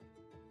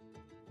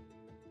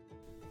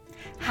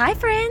Hi,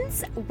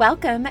 friends.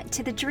 Welcome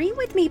to the Dream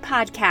With Me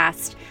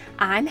podcast.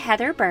 I'm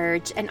Heather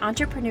Burge, an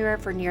entrepreneur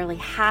for nearly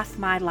half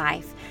my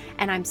life,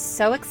 and I'm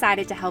so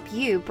excited to help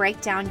you break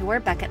down your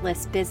bucket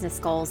list business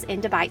goals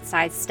into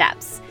bite-sized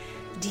steps.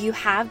 Do you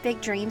have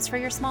big dreams for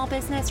your small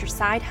business or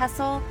side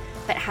hustle,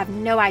 but have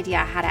no idea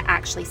how to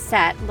actually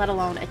set, let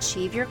alone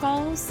achieve your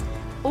goals?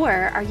 Or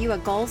are you a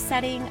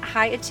goal-setting,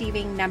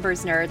 high-achieving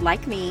numbers nerd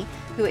like me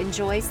who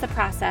enjoys the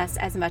process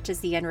as much as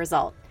the end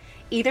result?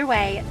 Either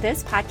way,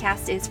 this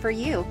podcast is for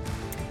you.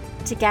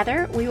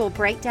 Together, we will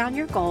break down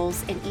your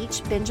goals in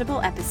each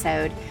bingeable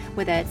episode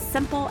with a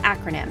simple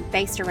acronym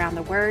based around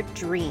the word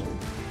DREAM.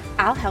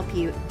 I'll help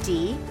you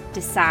D,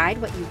 decide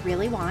what you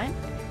really want,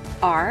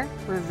 R,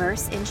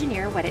 reverse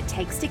engineer what it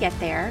takes to get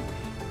there,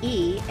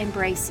 E,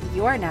 embrace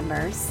your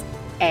numbers,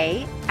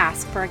 A,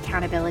 ask for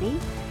accountability,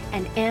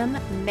 and M,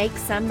 make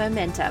some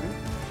momentum.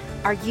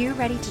 Are you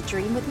ready to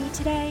dream with me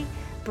today?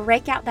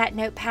 Break out that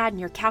notepad and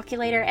your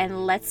calculator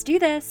and let's do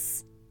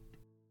this.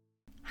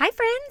 Hi,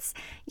 friends.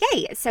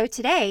 Yay. So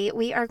today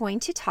we are going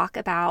to talk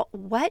about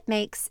what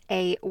makes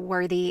a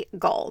worthy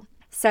goal.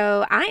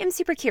 So I am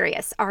super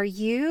curious. Are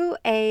you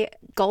a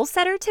goal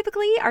setter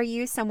typically? Are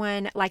you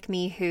someone like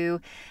me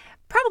who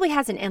probably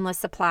has an endless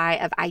supply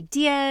of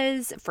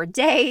ideas for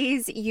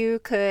days? You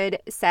could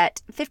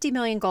set 50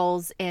 million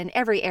goals in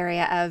every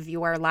area of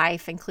your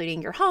life,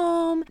 including your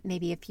home.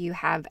 Maybe if you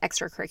have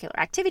extracurricular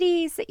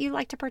activities that you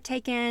like to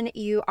partake in,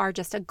 you are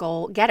just a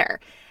goal getter.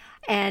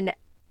 And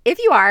if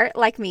you are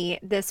like me,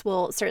 this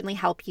will certainly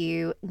help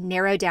you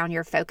narrow down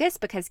your focus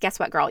because guess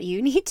what, girl?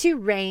 You need to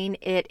rein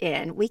it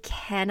in. We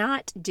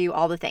cannot do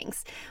all the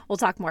things. We'll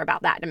talk more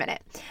about that in a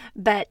minute.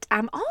 But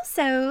I'm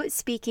also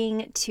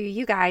speaking to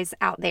you guys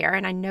out there,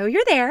 and I know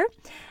you're there,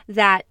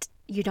 that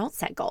you don't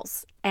set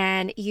goals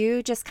and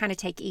you just kind of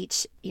take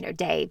each,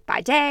 day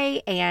by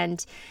day,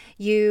 and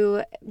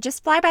you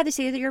just fly by the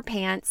seat of your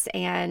pants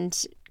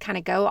and kind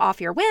of go off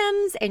your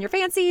whims and your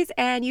fancies,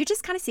 and you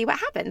just kind of see what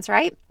happens,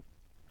 right?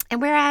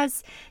 And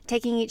whereas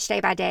taking each day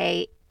by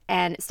day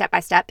and step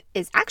by step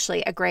is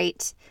actually a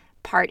great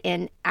part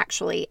in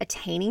actually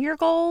attaining your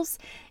goals,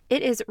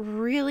 it is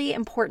really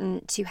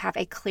important to have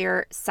a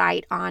clear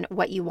sight on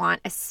what you want,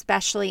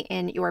 especially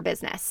in your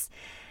business.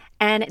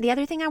 And the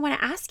other thing I want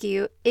to ask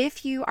you,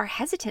 if you are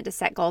hesitant to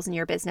set goals in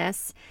your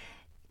business,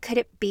 could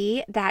it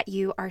be that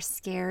you are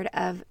scared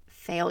of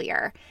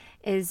failure?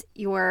 Is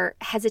your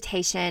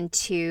hesitation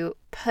to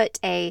put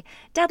a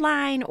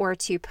deadline or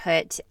to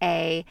put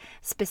a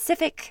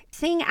specific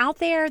thing out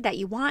there that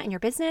you want in your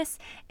business,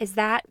 is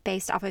that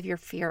based off of your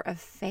fear of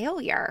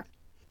failure?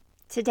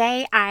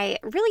 Today, I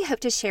really hope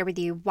to share with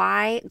you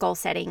why goal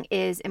setting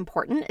is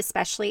important,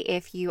 especially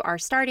if you are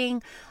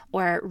starting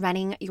or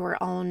running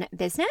your own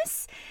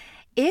business.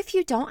 If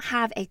you don't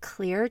have a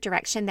clear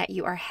direction that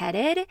you are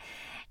headed,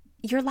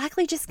 you're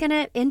likely just going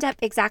to end up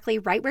exactly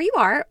right where you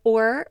are,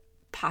 or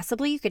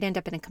possibly you could end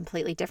up in a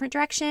completely different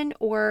direction,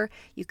 or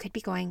you could be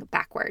going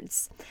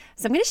backwards.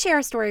 So I'm going to share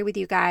a story with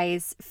you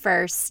guys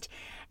first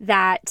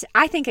that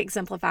I think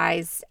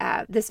exemplifies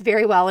this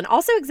very well, and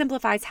also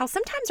exemplifies how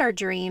sometimes our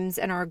dreams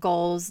and our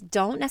goals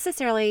don't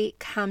necessarily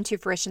come to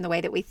fruition the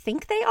way that we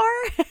think they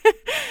are.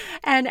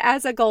 And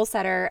as a goal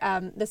setter,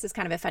 this is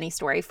kind of a funny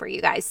story for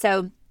you guys.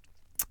 So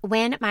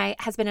when my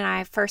husband and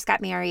I first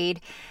got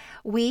married,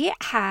 we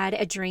had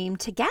a dream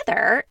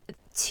together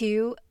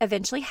to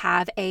eventually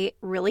have a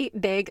really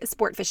big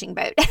sport fishing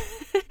boat.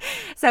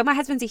 So my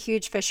husband's a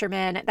huge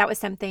fisherman. That was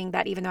something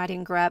that, even though I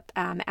didn't grow up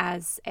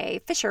as a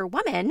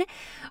fisherwoman,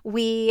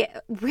 we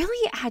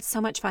really had so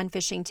much fun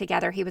fishing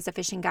together. He was a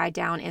fishing guide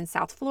down in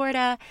South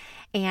Florida,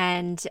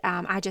 and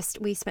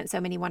we spent so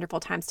many wonderful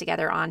times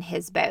together on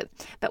his boat.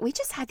 But we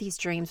just had these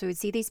dreams. We would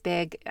see these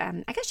big,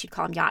 I guess you'd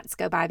call them yachts,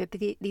 go by, but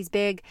these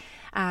big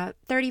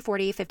 30,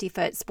 40,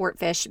 50-foot sport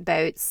fish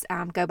boats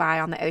go by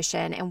on the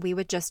ocean, and we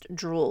would just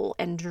drool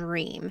and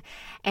dream.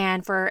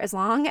 And for as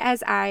long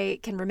as I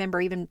can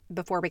remember, even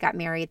before we got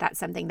married, that's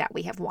something that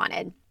we have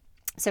wanted.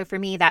 So for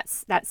me,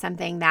 that's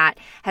something that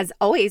has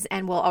always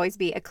and will always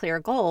be a clear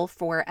goal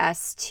for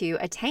us to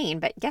attain.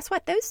 But guess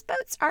what? Those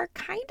boats are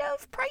kind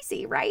of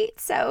pricey, right?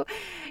 So,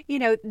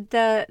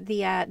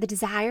 the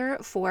desire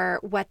for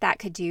what that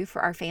could do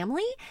for our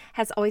family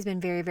has always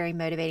been very, very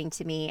motivating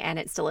to me, and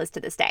it still is to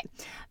this day.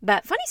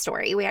 But funny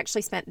story, we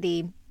actually spent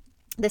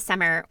this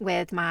summer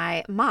with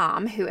my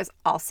mom, who is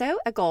also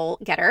a goal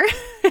getter.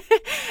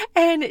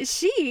 And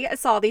she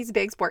saw these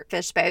big sport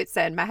fish boats,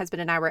 and my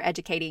husband and I were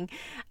educating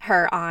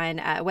her on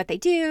what they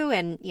do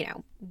and,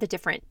 the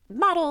different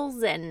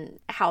models and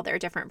how they're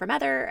different from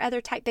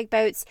other type big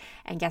boats.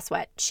 And guess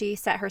what? She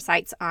set her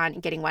sights on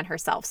getting one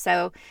herself.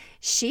 So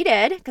she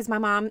did, because my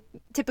mom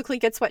typically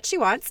gets what she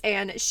wants,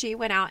 and she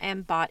went out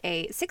and bought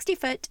a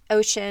 60-foot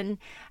ocean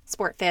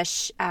sport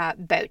fish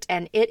boat.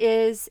 And it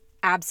is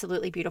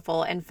absolutely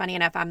beautiful. And funny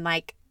enough, I'm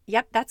like,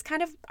 yep, that's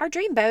kind of our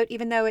dream boat,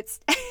 even though it's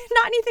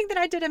not anything that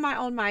I did in my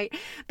own might,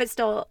 but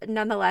still,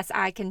 nonetheless,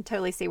 I can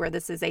totally see where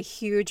this is a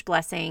huge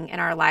blessing in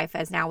our life,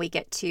 as now we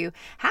get to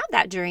have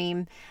that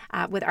dream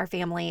with our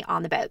family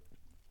on the boat.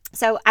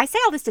 So I say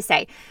all this to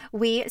say,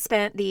 we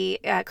spent the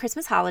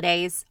Christmas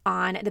holidays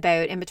on the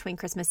boat in between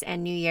Christmas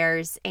and New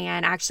Year's,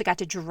 and I actually got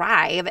to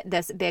drive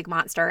this big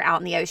monster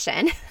out in the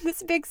ocean,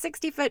 this big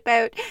 60-foot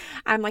boat.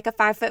 I'm like a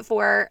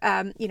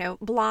 5'4",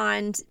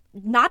 blonde,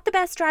 not the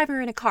best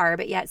driver in a car,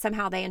 but yet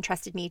somehow they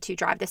entrusted me to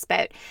drive this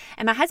boat.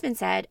 And my husband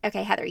said,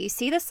 okay, Heather, you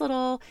see this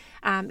little,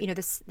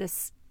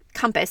 this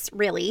compass,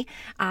 really,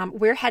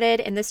 we're headed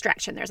in this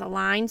direction. There's a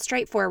line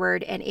straight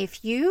forward. And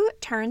if you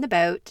turn the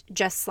boat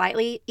just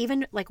slightly,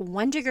 even like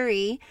 1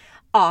 degree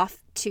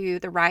off to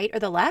the right or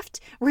the left,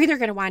 we're either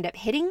going to wind up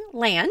hitting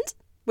land,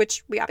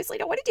 which we obviously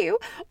don't want to do,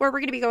 or we're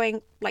going to be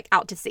going like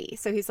out to sea.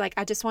 So he's like,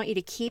 I just want you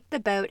to keep the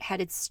boat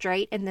headed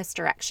straight in this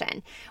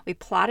direction. We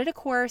plotted a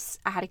course.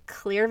 I had a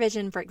clear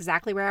vision for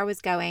exactly where I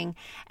was going.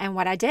 And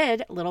what I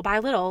did little by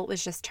little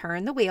was just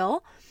turn the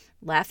wheel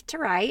left to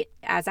right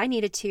as I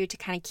needed to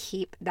kind of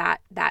keep that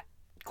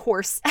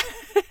course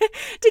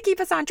to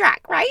keep us on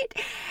track, right?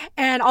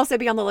 And also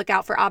be on the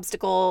lookout for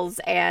obstacles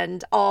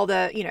and all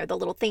the, the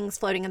little things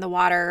floating in the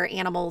water,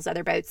 animals,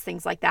 other boats,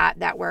 things like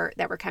that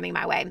were coming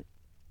my way.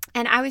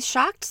 And I was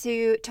shocked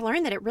to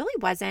learn that it really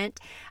wasn't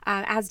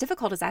as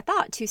difficult as I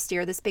thought to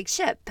steer this big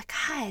ship,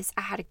 because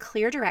I had a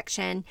clear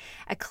direction,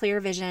 a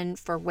clear vision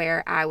for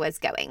where I was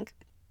going.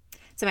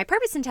 So my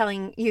purpose in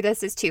telling you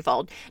this is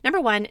twofold.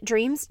 Number one,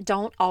 dreams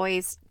don't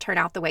always turn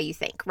out the way you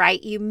think,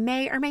 right? You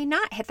may or may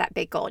not hit that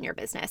big goal in your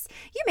business.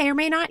 You may or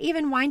may not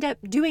even wind up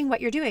doing what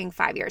you're doing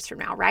 5 years from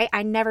now, right?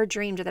 I never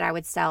dreamed that I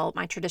would sell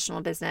my traditional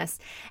business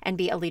and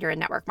be a leader in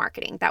network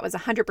marketing. That was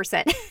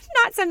 100%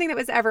 not something that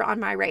was ever on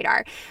my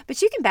radar.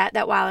 But you can bet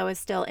that while I was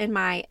still in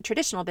my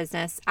traditional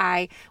business,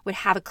 I would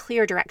have a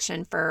clear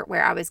direction for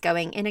where I was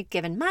going in a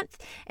given month,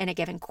 in a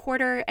given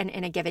quarter, and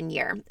in a given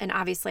year. And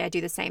obviously I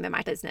do the same in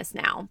my business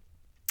now.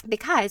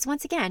 Because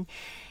once again,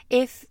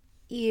 if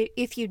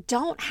you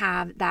don't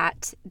have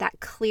that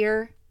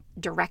clear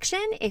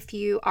direction, if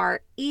you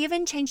are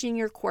even changing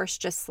your course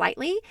just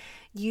slightly,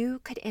 you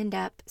could end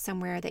up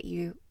somewhere that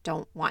you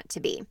don't want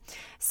to be.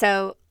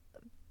 So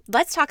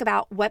let's talk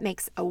about what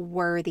makes a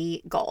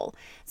worthy goal.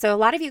 So a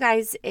lot of you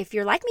guys, if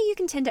you're like me, you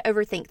can tend to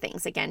overthink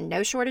things. Again,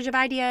 no shortage of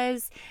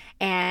ideas,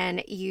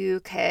 and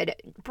you could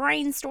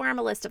brainstorm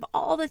a list of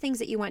all the things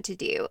that you want to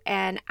do.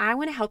 And I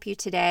want to help you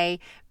today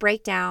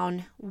break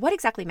down what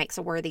exactly makes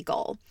a worthy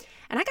goal.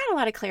 And I got a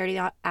lot of clarity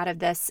out of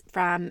this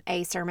from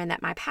a sermon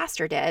that my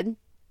pastor did,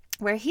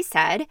 where he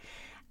said,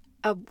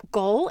 a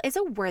goal is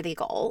a worthy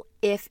goal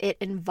if it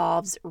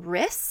involves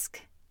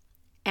risk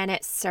and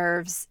it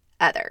serves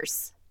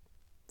others.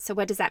 So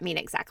what does that mean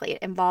exactly?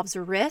 It involves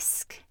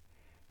risk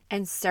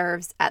and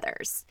serves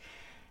others.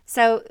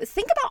 So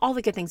think about all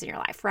the good things in your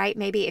life, right?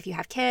 Maybe if you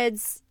have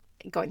kids,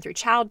 going through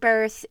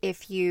childbirth,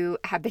 if you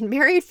have been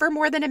married for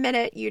more than a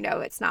minute,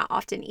 it's not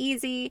often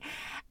easy.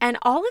 And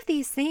all of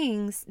these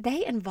things,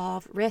 they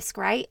involve risk,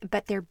 right?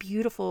 But they're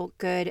beautiful,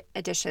 good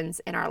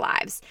additions in our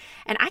lives.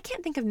 And I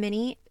can't think of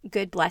many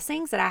good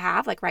blessings that I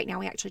have. Like right now,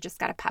 we actually just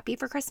got a puppy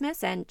for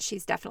Christmas, and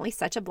she's definitely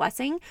such a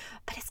blessing,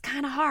 but it's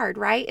kind of hard,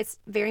 right? It's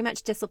very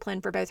much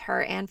discipline for both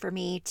her and for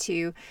me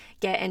to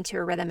get into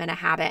a rhythm and a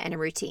habit and a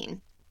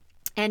routine.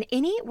 And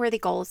any worthy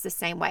goal is the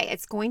same way.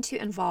 It's going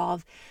to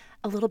involve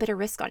a little bit of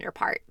risk on your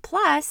part.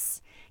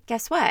 Plus,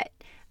 guess what?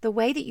 The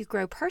way that you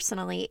grow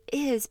personally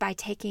is by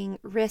taking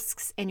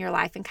risks in your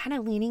life and kind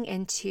of leaning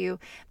into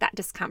that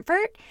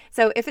discomfort.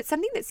 So if it's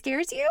something that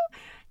scares you,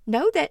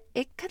 know that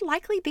it could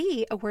likely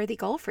be a worthy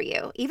goal for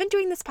you. Even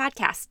doing this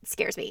podcast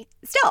scares me.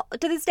 Still,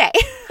 to this day,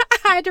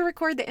 I had to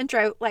record the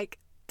intro like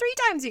 3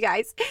 times, you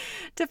guys,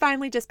 to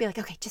finally just be like,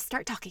 okay, just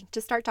start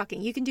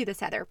talking. You can do this,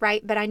 Heather,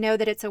 right? But I know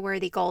that it's a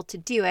worthy goal to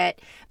do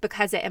it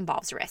because it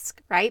involves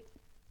risk, right?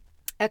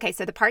 Okay,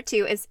 so the part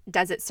 2 is,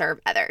 does it serve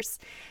others?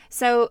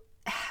 So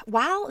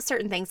while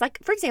certain things, like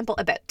for example,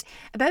 a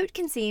boat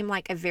can seem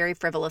like a very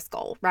frivolous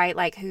goal, right?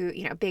 Like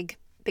big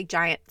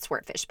giant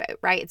swordfish boat,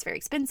 right? It's very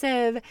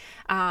expensive.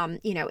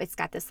 It's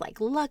got this like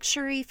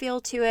luxury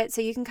feel to it. So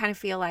you can kind of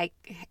feel like,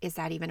 is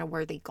that even a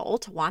worthy goal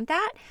to want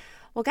that?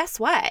 Well, guess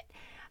what?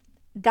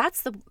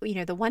 That's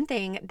the one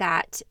thing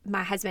that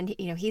my husband,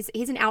 he's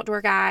an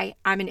outdoor guy.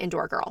 I'm an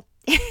indoor girl.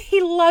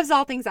 He loves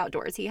all things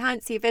outdoors. He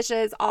hunts, he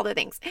fishes, all the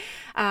things.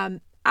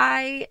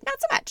 I,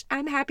 not so much.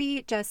 I'm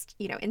happy just,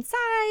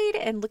 inside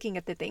and looking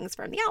at the things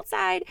from the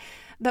outside.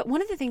 But one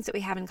of the things that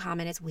we have in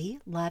common is we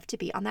love to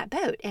be on that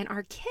boat. And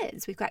our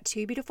kids, we've got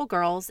 2 beautiful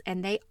girls,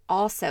 and they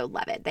also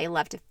love it. They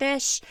love to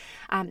fish.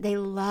 They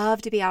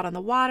love to be out on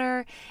the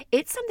water.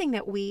 It's something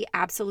that we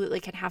absolutely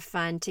can have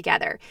fun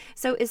together.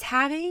 So is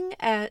having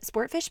a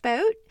sport fish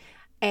boat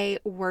a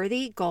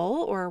worthy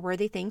goal or a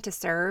worthy thing to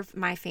serve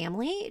my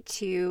family,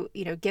 to,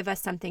 give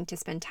us something to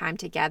spend time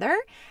together?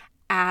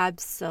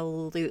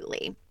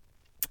 Absolutely.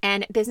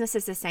 And business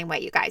is the same way,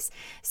 you guys.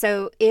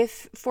 So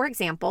if, for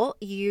example,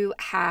 you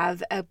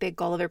have a big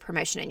goal of a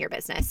promotion in your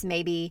business,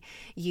 maybe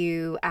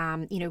you,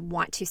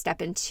 want to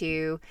step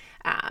into,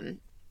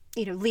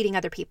 leading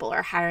other people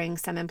or hiring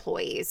some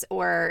employees,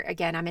 or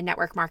again, I'm in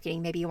network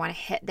marketing. Maybe you want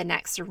to hit the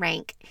next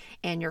rank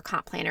in your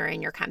comp planner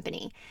in your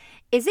company.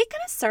 Is it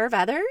going to serve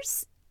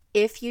others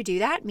If you do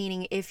that,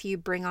 meaning if you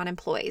bring on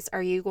employees,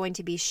 are you going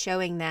to be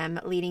showing them,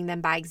 leading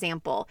them by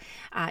example,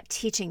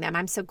 teaching them?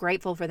 I'm so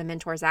grateful for the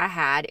mentors I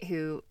had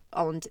who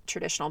owned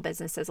traditional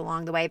businesses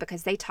along the way,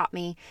 because they taught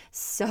me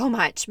so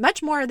much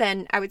more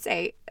than I would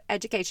say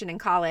education in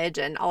college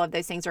and all of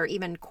those things, or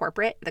even the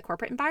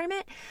corporate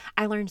environment.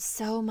 I learned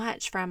so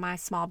much from my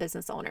small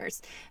business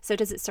owners. So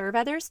does it serve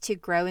others to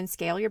grow and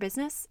scale your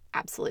business?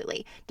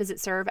 Absolutely. Does it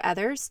serve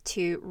others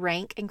to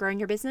rank and grow in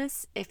your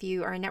business if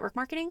you are in network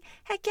marketing?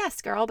 Heck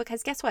yes, girl,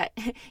 because guess what?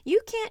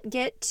 You can't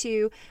get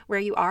to where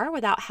you are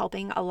without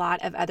helping a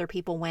lot of other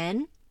people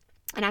win.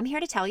 And I'm here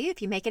to tell you,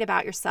 if you make it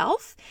about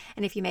yourself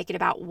and if you make it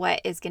about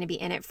what is going to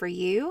be in it for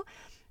you,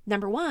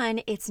 number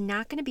one, it's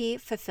not going to be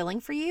fulfilling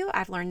for you.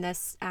 I've learned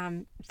this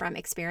from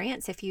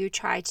experience. If you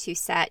try to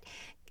set,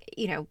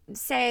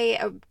 say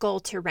a goal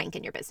to rank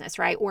in your business,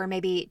 right? Or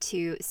maybe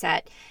to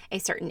set a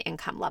certain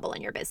income level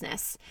in your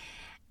business.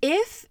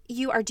 If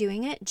you are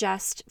doing it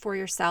just for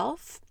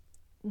yourself,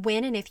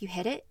 when and if you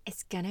hit it,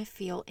 it's going to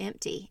feel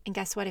empty. And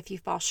guess what? If you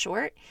fall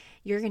short,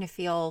 you're going to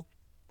feel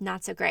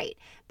not so great.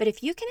 But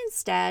if you can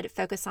instead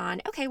focus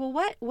on, okay, well,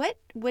 what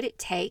would it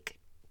take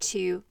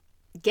to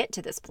get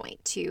to this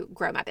point, to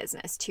grow my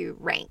business, to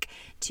rank,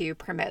 to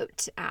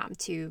promote,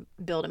 to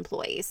build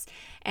employees?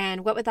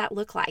 And what would that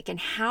look like? And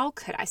how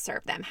could I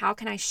serve them? How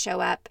can I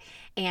show up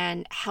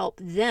and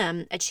help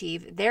them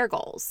achieve their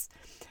goals?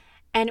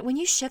 And when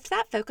you shift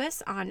that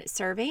focus on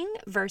serving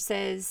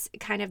versus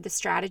kind of the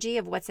strategy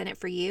of what's in it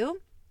for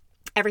you,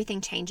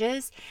 everything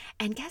changes.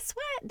 And guess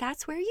what?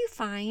 That's where you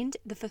find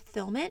the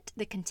fulfillment,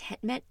 the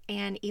contentment,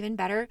 and even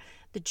better,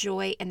 the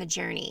joy in the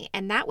journey.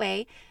 And that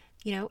way,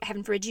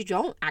 heaven forbid you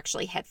don't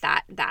actually hit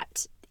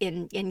that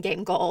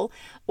in-game goal,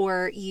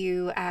 or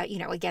you,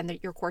 again,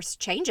 your course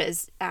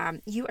changes.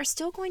 You are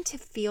still going to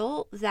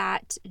feel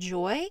that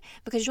joy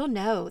because you'll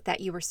know that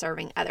you were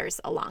serving others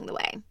along the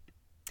way.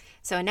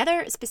 So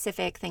another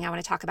specific thing I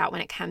want to talk about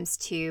when it comes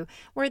to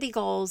worthy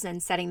goals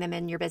and setting them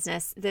in your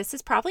business, this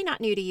is probably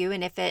not new to you.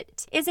 And if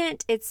it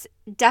isn't, it's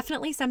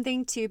definitely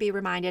something to be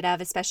reminded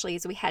of, especially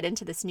as we head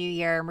into this new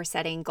year and we're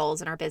setting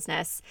goals in our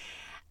business.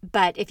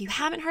 But if you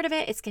haven't heard of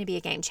it, it's going to be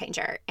a game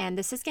changer. And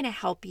this is going to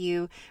help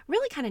you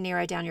really kind of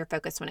narrow down your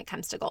focus when it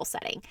comes to goal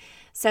setting.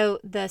 So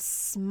the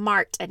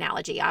SMART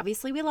analogy,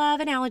 obviously we love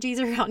analogies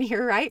around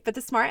here, right? But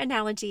the SMART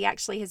analogy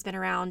actually has been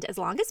around as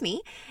long as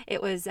me.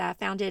 It was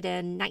founded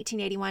in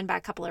 1981 by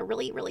a couple of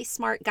really, really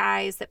smart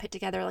guys that put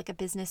together like a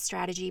business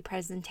strategy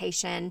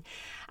presentation.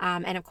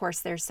 And of course,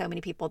 there's so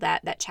many people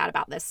that chat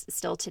about this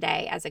still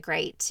today as a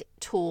great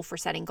tool for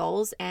setting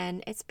goals.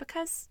 And it's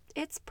because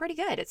it's pretty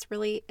good.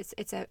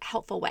 It's a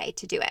helpful way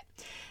to do it.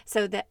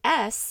 So the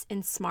S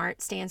in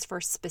SMART stands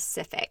for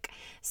specific.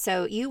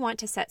 So you want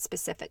to set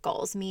specific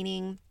goals,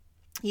 meaning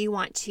you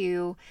want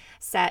to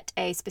set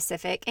a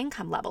specific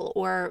income level.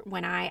 Or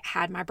when I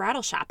had my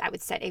bridal shop, I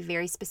would set a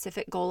very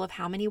specific goal of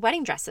how many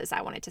wedding dresses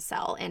I wanted to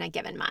sell in a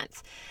given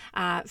month.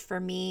 For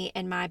me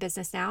in my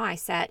business now, I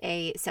set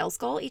a sales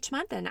goal each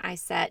month, and I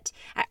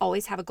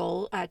always have a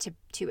goal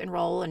to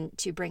enroll and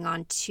to bring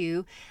on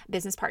 2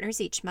 business partners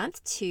each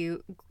month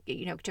to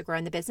grow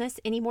in the business.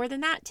 Any more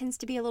than that tends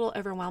to be a little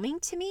overwhelming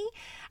to me.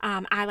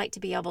 I like to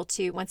be able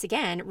to, once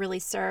again, really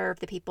serve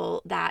the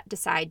people that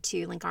decide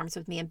to link arms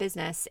with me in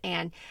business.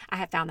 And I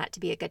have found that to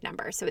be a good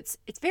number. So it's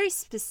very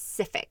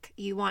specific.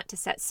 You want to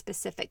set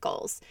specific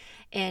goals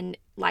in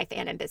life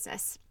and in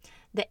business.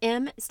 The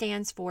M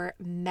stands for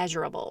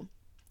measurable.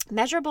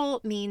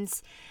 Measurable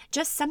means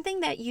just something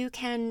that you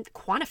can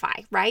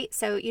quantify, right?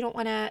 So you don't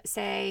want to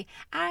say,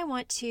 I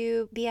want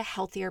to be a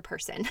healthier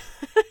person.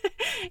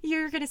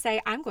 You're going to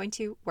say, I'm going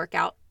to work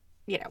out,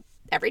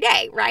 every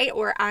day, right?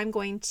 Or I'm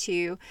going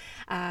to,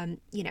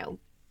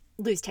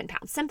 lose 10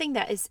 pounds, something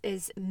that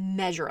is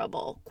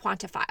measurable,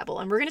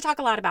 quantifiable. And we're going to talk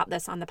a lot about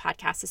this on the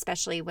podcast,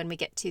 especially when we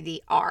get to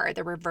the R,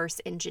 the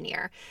reverse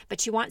engineer.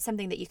 But you want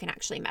something that you can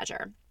actually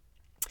measure.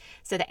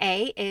 So the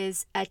A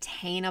is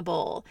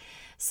attainable.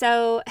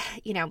 So,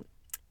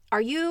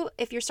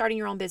 if you're starting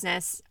your own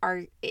business,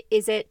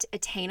 is it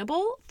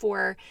attainable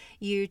for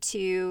you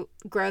to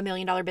grow $1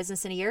 million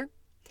business in a year?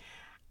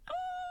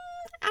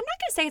 I'm not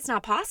going to say it's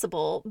not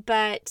possible,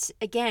 but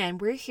again,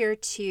 we're here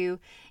to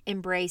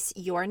embrace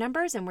your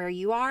numbers and where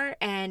you are,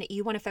 and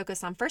you want to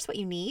focus on first what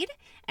you need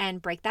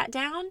and break that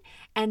down,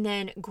 and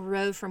then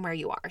grow from where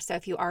you are. So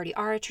if you already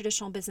are a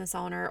traditional business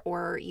owner,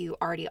 or you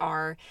already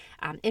are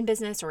in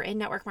business or in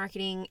network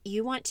marketing,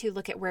 you want to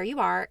look at where you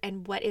are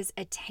and what is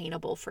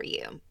attainable for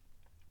you.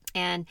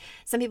 And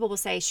some people will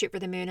say, shoot for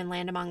the moon and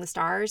land among the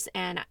stars.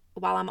 And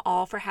while I'm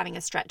all for having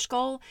a stretch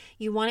goal,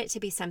 you want it to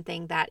be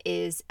something that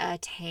is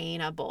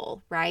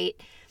attainable, right?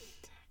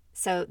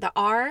 So the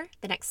R,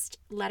 the next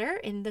letter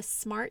in the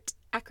SMART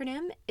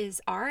acronym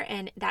is R,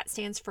 and that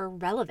stands for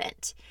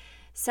relevant.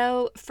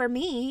 So for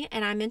me,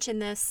 and I mentioned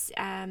this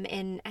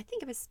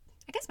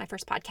I my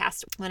first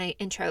podcast, when I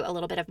intro a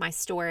little bit of my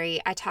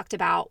story, I talked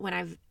about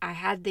when I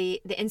had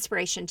the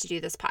inspiration to do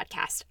this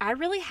podcast. I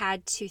really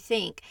had to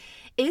think,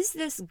 is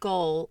this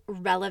goal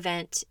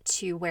relevant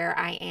to where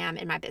I am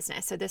in my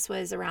business? So this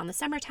was around the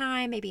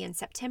summertime, maybe in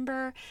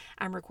September.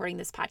 I'm recording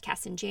this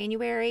podcast in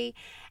January.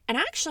 And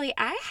actually,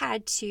 I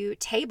had to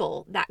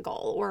table that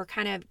goal or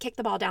kind of kick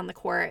the ball down the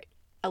court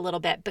a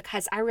little bit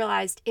because I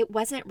realized it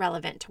wasn't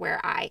relevant to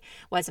where I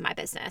was in my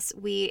business.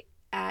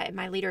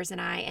 My leaders and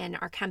I and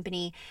our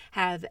company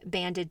have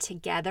banded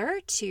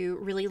together to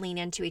really lean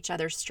into each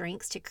other's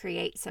strengths to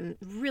create some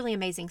really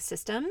amazing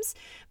systems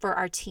for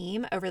our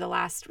team over the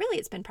last, really,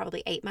 it's been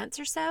probably 8 months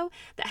or so,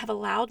 that have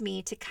allowed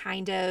me to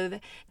kind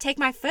of take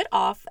my foot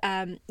off,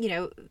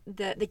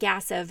 the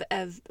gas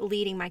of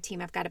leading my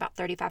team. I've got about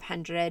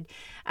 3,500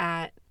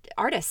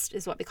 artists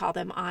is what we call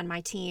them on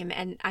my team.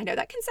 And I know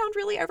that can sound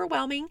really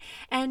overwhelming.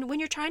 And when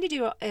you're trying to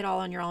do it all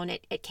on your own,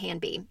 it can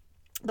be.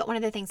 But one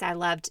of the things I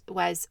loved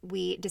was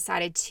we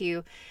decided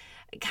to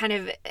kind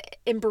of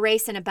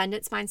embrace an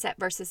abundance mindset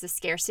versus a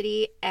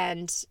scarcity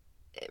and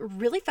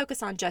really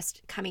focus on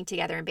just coming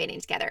together and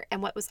banding together.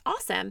 And what was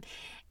awesome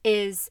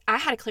is I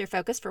had a clear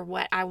focus for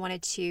what I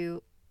wanted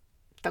to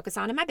focus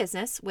on in my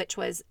business, which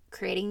was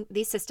creating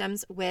these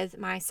systems with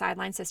my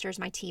sideline sisters,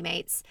 my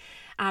teammates.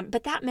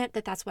 But that meant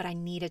that that's what I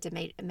needed to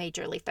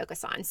majorly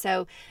focus on.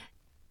 So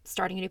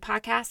starting a new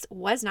podcast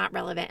was not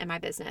relevant in my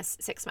business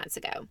 6 months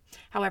ago.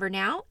 However,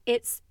 now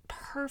it's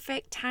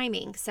perfect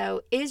timing.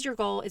 So is your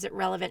goal, is it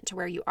relevant to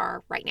where you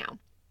are right now?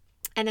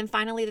 And then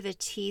finally, the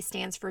T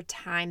stands for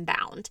time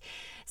bound.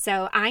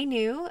 So I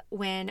knew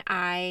one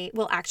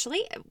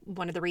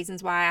of the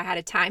reasons why I had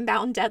a time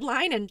bound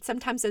deadline, and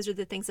sometimes those are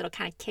the things that'll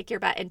kind of kick your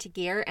butt into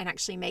gear and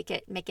actually make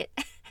it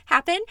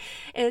happen,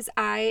 is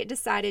I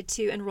decided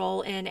to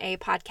enroll in a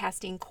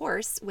podcasting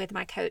course with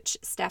my coach,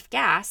 Steph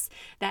Gass,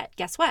 that,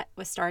 guess what,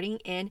 was starting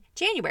in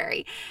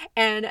January.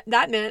 And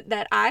that meant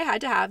that I had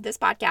to have this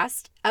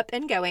podcast up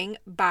and going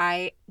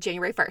by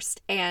January 1st.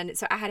 And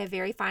so I had a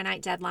very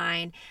finite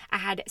deadline. I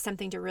had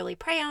something to really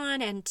pray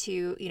on and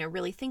to,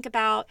 really think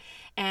about.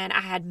 And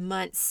I had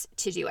months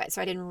to do it.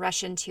 So I didn't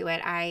rush into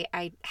it.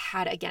 I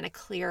had, again, a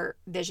clear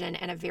vision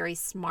and a very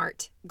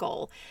SMART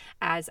goal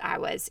as I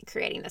was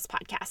creating this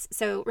podcast.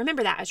 So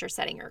remember that as you're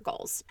setting your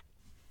goals.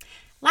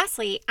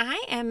 Lastly,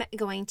 I am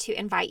going to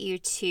invite you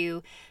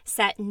to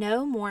set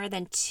no more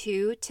than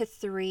 2 to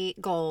 3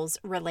 goals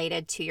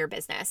related to your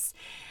business.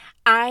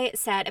 I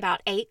set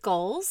about 8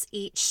 goals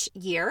each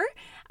year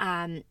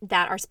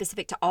that are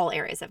specific to all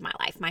areas of my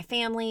life, my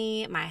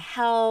family, my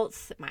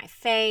health, my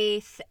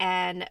faith,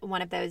 and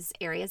one of those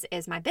areas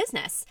is my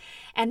business.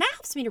 And that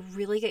helps me to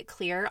really get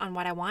clear on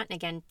what I want and,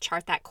 again,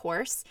 chart that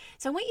course.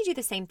 So I want you to do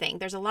the same thing.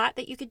 There's a lot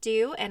that you could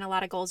do and a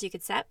lot of goals you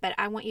could set, but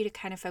I want you to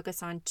kind of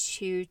focus on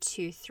 2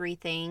 to 3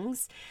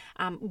 things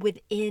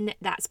within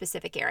that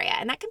specific area.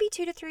 And that can be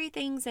 2 to 3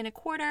 things in a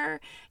quarter,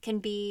 can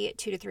be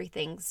 2 to 3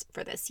 things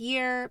for this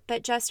year,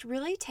 but just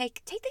really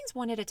take things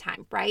one at a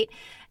time, right?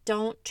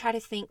 Don't try to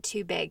think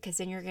too big because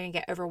then you're going to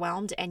get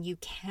overwhelmed and you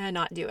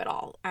cannot do it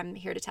all. I'm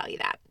here to tell you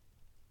that.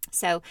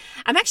 So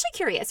I'm actually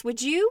curious,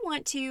 would you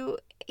want to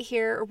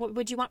hear, or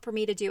would you want for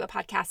me to do a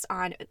podcast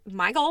on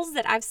my goals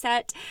that I've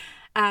set?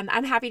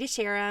 I'm happy to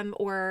share them,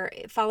 or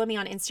follow me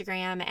on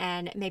Instagram,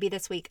 and maybe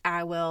this week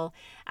I will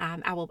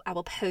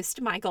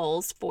post my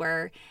goals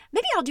for,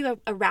 maybe I'll do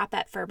a wrap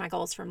up for my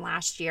goals from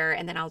last year,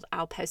 and then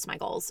I'll post my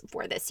goals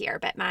for this year.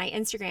 But my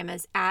Instagram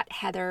is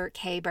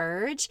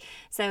 @HeatherKBurge.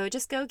 So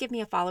just go give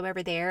me a follow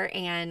over there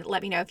and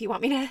let me know if you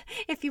want me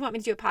to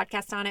do a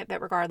podcast on it.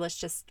 But regardless,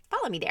 just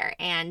follow me there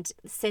and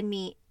send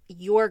me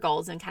your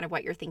goals and kind of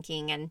what you're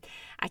thinking, and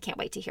I can't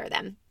wait to hear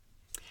them.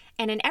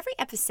 And in every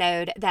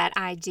episode that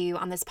I do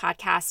on this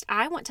podcast,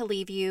 I want to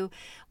leave you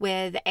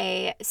with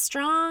a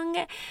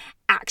strong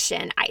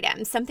action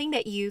item, something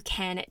that you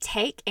can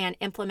take and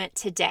implement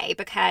today.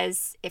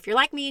 Because if you're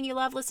like me and you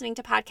love listening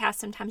to podcasts,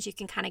 sometimes you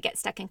can kind of get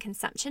stuck in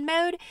consumption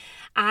mode.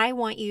 I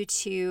want you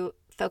to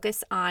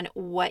focus on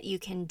what you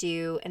can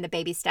do in the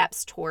baby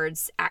steps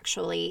towards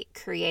actually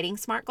creating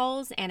SMART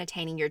goals and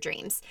attaining your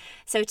dreams.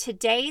 So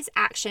today's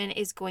action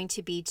is going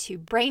to be to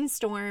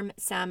brainstorm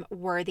some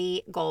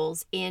worthy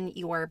goals in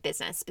your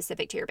business,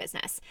 specific to your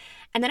business.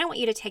 And then I want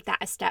you to take that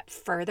a step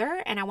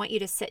further, and I want you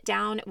to sit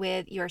down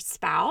with your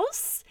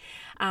spouse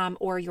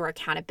or your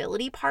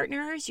accountability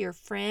partners, your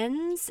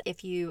friends.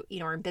 If you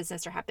are in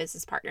business or have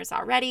business partners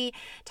already,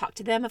 talk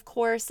to them, of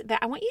course. But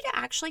I want you to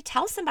actually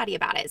tell somebody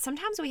about it.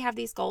 Sometimes we have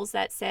these goals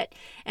that sit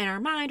in our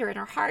mind or in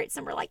our hearts,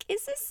 and we're like,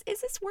 is this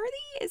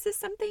worthy? Is this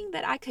something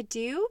that I could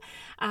do?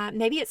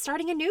 Maybe it's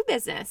starting a new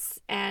business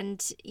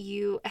and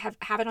you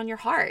have it on your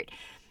heart.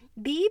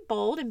 Be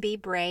bold and be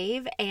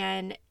brave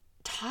and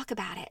talk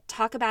about it.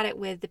 Talk about it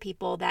with the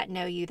people that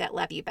know you, that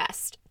love you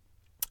best.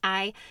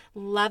 I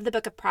love the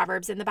book of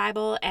Proverbs in the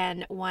Bible,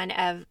 and one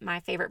of my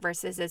favorite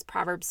verses is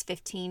Proverbs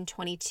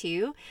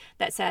 15:22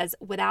 that says,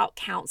 "Without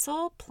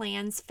counsel,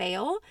 plans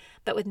fail,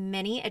 but with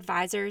many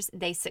advisors,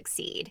 they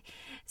succeed."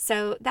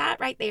 So that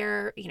right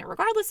there,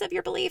 regardless of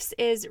your beliefs,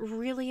 is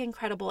really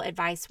incredible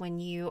advice when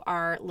you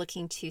are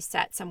looking to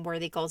set some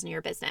worthy goals in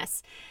your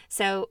business.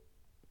 So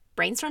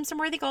brainstorm some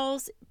worthy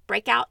goals,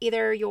 break out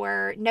either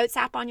your notes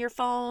app on your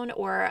phone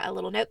or a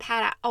little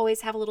notepad. I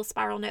always have a little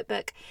spiral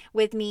notebook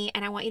with me,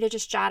 and I want you to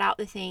just jot out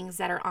the things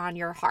that are on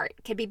your heart.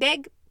 It can be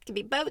big, it can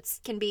be boats,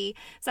 it can be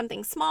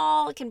something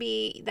small, it can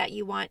be that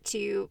you want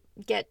to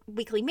get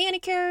weekly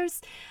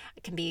manicures,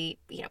 it can be,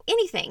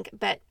 anything,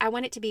 but I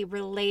want it to be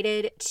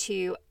related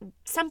to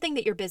something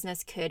that your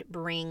business could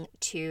bring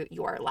to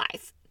your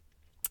life.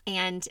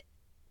 And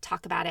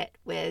talk about it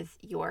with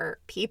your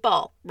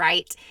people,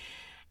 right?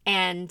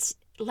 And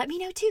let me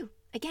know too.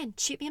 Again,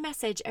 shoot me a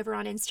message over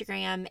on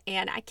Instagram,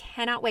 and I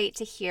cannot wait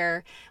to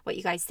hear what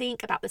you guys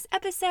think about this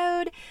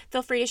episode.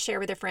 Feel free to share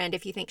with a friend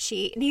if you think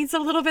she needs a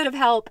little bit of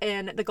help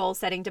in the goal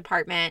setting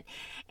department.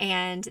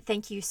 And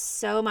thank you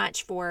so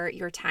much for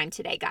your time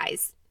today,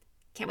 guys.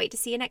 Can't wait to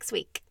see you next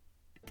week.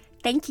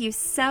 Thank you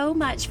so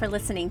much for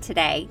listening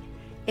today.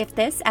 If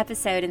this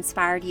episode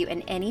inspired you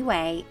in any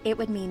way, it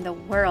would mean the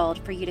world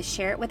for you to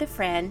share it with a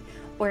friend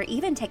or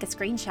even take a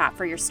screenshot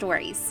for your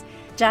stories.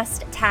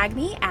 Just tag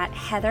me at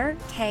Heather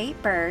K.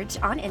 Burge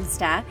on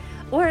Insta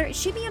or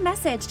shoot me a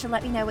message to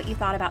let me know what you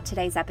thought about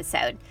today's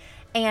episode.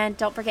 And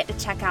don't forget to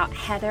check out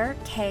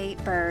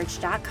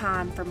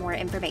heatherkburge.com for more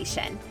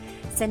information.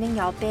 Sending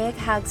y'all big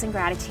hugs and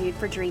gratitude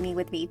for dreaming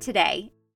with me today.